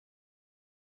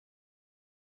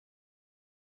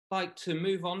like to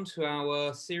move on to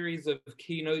our series of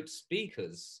keynote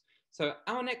speakers. So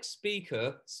our next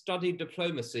speaker studied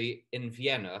diplomacy in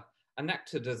Vienna and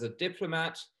acted as a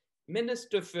diplomat,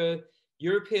 Minister for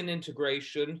European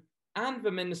Integration, and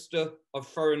the Minister of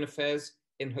Foreign Affairs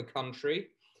in her country.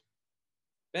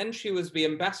 Then she was the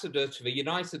ambassador to the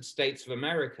United States of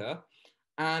America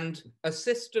and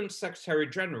Assistant Secretary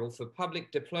General for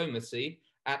Public Diplomacy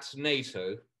at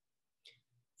NATO.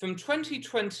 From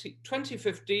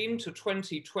 2015 to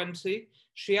 2020,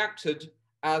 she acted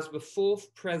as the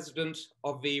fourth president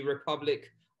of the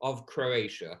Republic of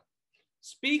Croatia.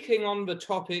 Speaking on the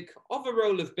topic of the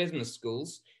role of business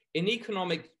schools in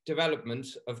economic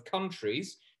development of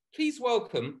countries, please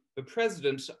welcome the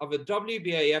president of the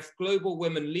WBAF Global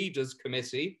Women Leaders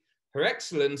Committee, Her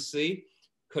Excellency,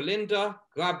 Kolinda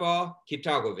Grabar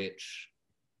Kitarović.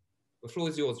 The floor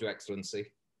is yours, Your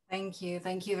Excellency. Thank you.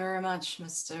 Thank you very much,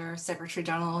 Mr. Secretary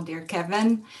General, dear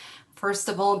Kevin. First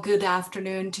of all, good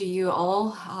afternoon to you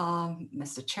all,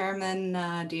 Mr.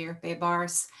 Chairman, dear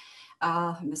Bebars,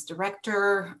 Mr.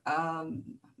 Rector,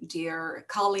 dear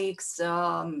colleagues,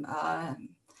 and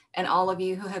all of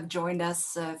you who have joined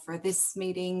us for this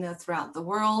meeting throughout the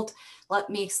world. Let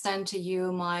me extend to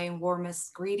you my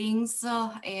warmest greetings,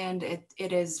 and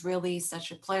it is really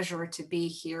such a pleasure to be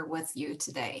here with you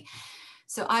today.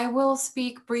 So I will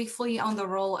speak briefly on the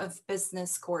role of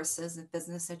business courses and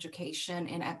business education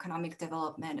in economic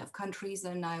development of countries.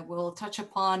 And I will touch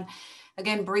upon,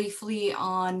 again, briefly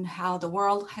on how the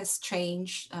world has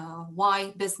changed,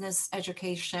 why business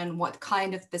education, what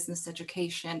kind of business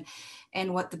education,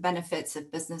 and what the benefits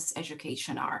of business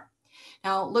education are.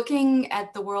 Now, looking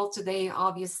at the world today,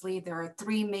 obviously, there are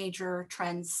three major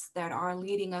trends that are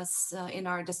leading us in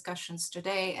our discussions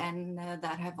today, and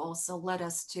that have also led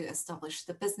us to establish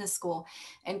the business school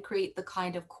and create the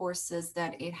kind of courses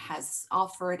that it has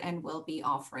offered and will be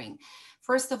offering.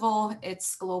 First of all,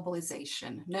 it's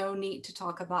globalization. No need to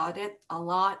talk about it a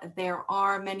lot. There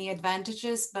are many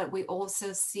advantages, but we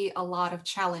also see a lot of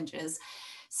challenges,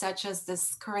 such as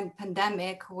this current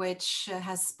pandemic, which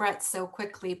has spread so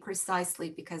quickly precisely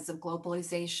because of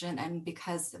globalization and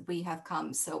because we have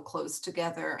come so close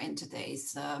together in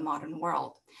today's modern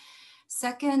world.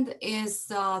 Second is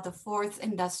the fourth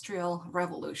industrial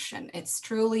revolution. It's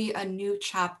truly a new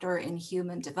chapter in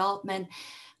human development,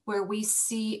 where we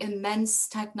see immense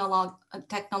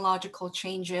technological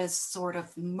changes sort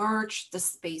of merge the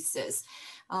spaces.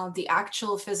 The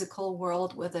actual physical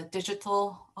world with a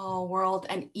digital world,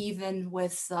 and even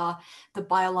with the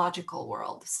biological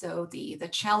world. So the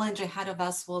challenge ahead of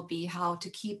us will be how to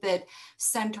keep it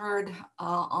centered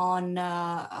on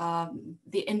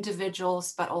the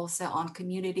individuals, but also on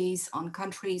communities, on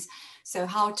countries. So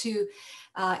how to,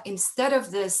 instead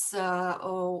of this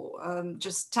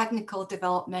just technical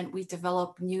development, we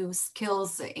develop new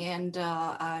skills and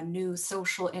new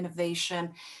social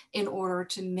innovation in order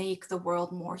to make the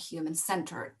world more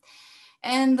human-centered.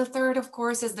 And the third, of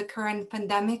course, is the current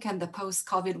pandemic and the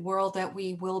post-COVID world that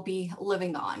we will be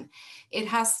living on. It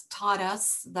has taught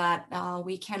us that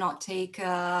we cannot take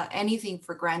anything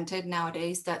for granted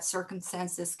nowadays, that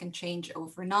circumstances can change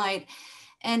overnight.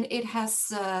 And it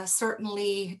has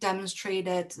certainly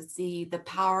demonstrated the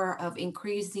power of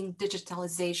increasing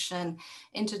digitalization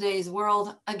in today's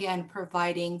world, again,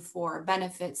 providing for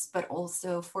benefits, but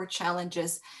also for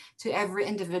challenges to every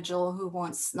individual who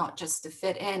wants not just to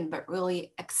fit in, but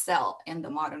really excel in the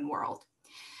modern world.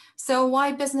 So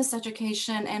why business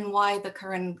education and why the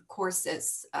current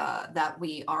courses that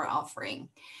we are offering?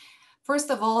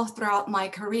 First of all, throughout my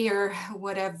career,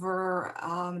 whatever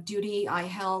duty I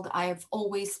held, I've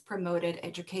always promoted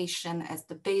education as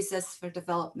the basis for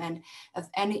development of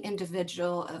any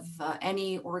individual, of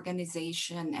any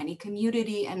organization, any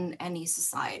community, and any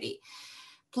society.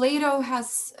 Plato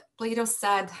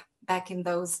said back in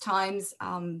those times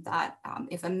that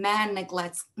if a man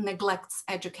neglects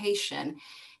education,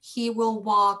 he will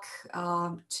walk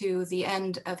to the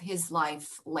end of his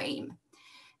life lame.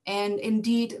 And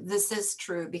indeed, this is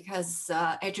true because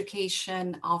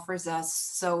education offers us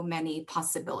so many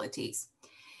possibilities.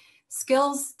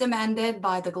 Skills demanded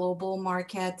by the global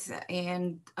market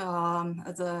and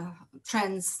the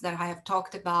trends that I have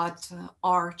talked about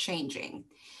are changing.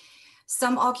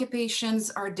 Some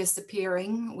occupations are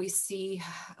disappearing. We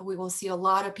will see a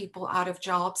lot of people out of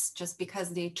jobs just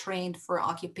because they trained for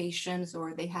occupations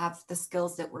or they have the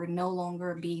skills that will no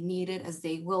longer be needed, as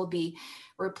they will be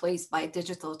replaced by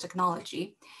digital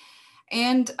technology.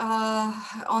 And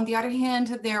on the other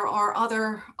hand, there are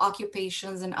other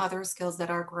occupations and other skills that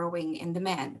are growing in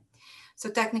demand. So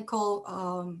technical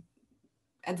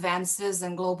advances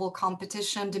and global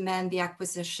competition demand the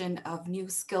acquisition of new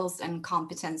skills and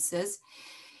competences.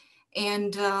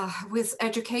 And with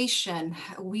education,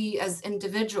 we as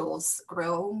individuals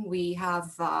grow. We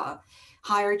have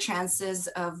higher chances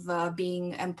of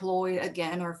being employed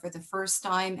again or for the first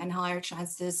time, and higher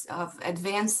chances of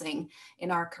advancing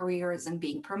in our careers and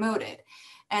being promoted.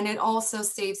 And it also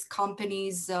saves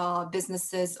companies,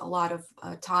 businesses a lot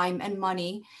of time and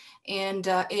money, and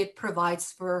it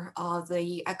provides for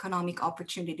the economic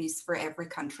opportunities for every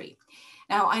country.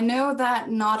 Now, I know that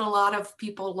not a lot of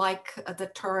people like the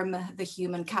term the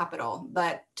human capital,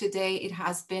 but today it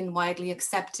has been widely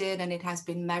accepted and it has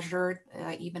been measured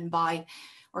even by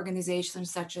organizations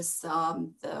such as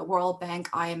the World Bank,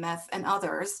 IMF, and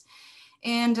others.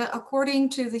 And according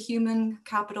to the human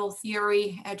capital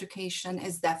theory, education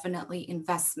is definitely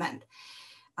investment.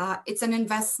 It's an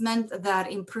investment that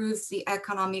improves the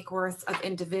economic worth of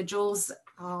individuals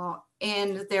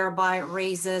and thereby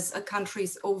raises a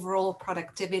country's overall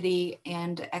productivity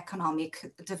and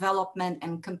economic development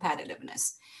and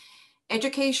competitiveness.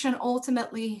 Education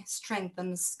ultimately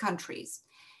strengthens countries.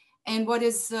 And what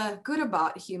is good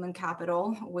about human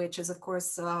capital, which is, of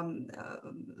course,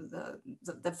 the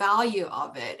value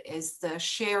of it, is the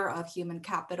share of human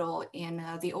capital in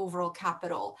the overall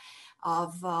capital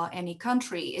of any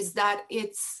country, is that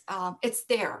it's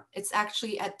there. It's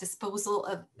actually at disposal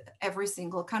of every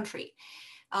single country.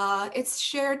 Its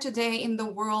share today in the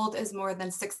world is more than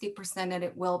 60%, and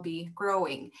it will be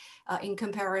growing in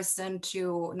comparison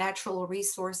to natural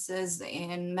resources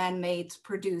and man-made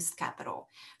produced capital.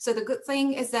 So the good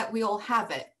thing is that we all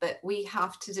have it, but we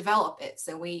have to develop it.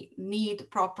 So we need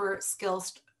proper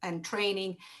skills and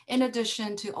training in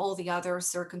addition to all the other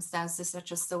circumstances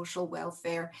such as social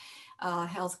welfare,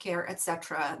 healthcare,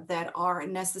 etc., that are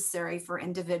necessary for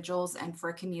individuals and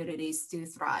for communities to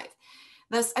thrive.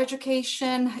 Thus,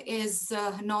 education is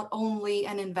not only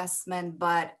an investment,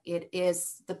 but it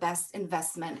is the best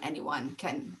investment anyone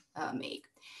can make.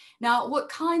 Now, what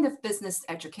kind of business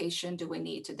education do we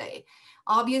need today?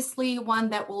 Obviously, one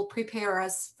that will prepare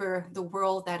us for the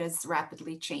world that is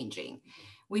rapidly changing.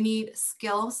 We need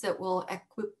skills that will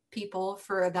equip people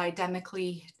for a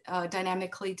dynamically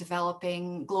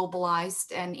developing,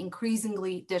 globalized, and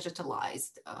increasingly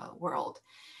digitalized world.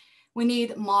 We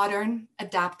need modern,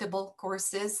 adaptable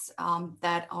courses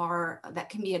that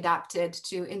can be adapted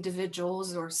to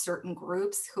individuals or certain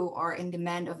groups who are in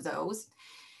demand of those.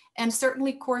 And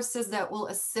certainly courses that will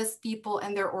assist people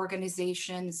and their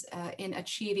organizations in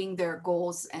achieving their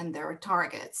goals and their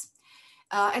targets.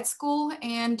 At school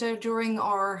and during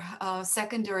our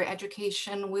secondary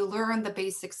education, we learn the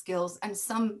basic skills and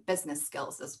some business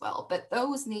skills as well, but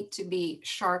those need to be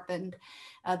sharpened.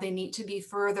 They need to be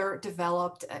further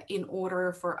developed in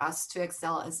order for us to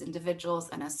excel as individuals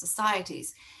and as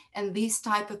societies. And these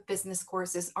type of business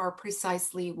courses are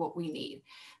precisely what we need.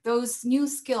 Those new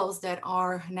skills that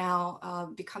are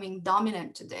now becoming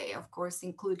dominant today, of course,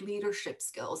 include leadership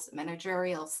skills,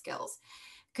 managerial skills,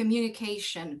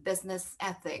 communication, business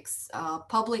ethics,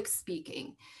 public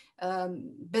speaking,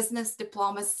 business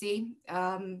diplomacy,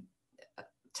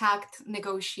 tact,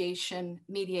 negotiation,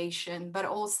 mediation, but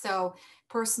also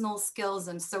personal skills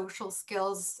and social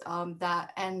skills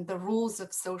and the rules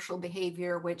of social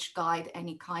behavior which guide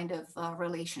any kind of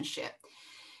relationship.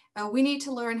 We need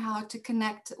to learn how to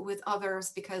connect with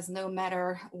others, because no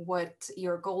matter what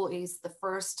your goal is,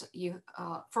 first you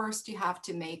have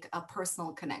to make a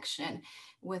personal connection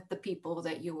with the people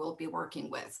that you will be working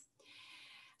with.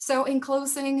 So in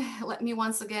closing, let me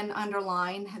once again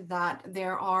underline that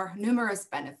there are numerous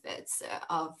benefits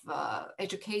of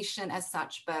education as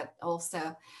such, but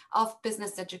also of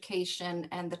business education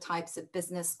and the types of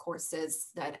business courses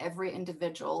that every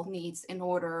individual needs in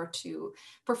order to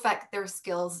perfect their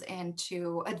skills and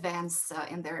to advance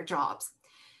in their jobs.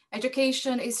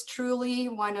 Education is truly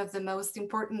one of the most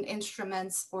important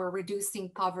instruments for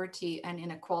reducing poverty and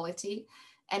inequality,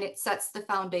 and it sets the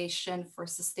foundation for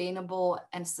sustainable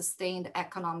and sustained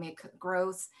economic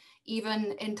growth,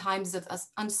 even in times of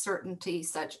uncertainty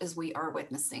such as we are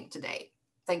witnessing today.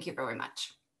 Thank you very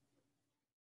much.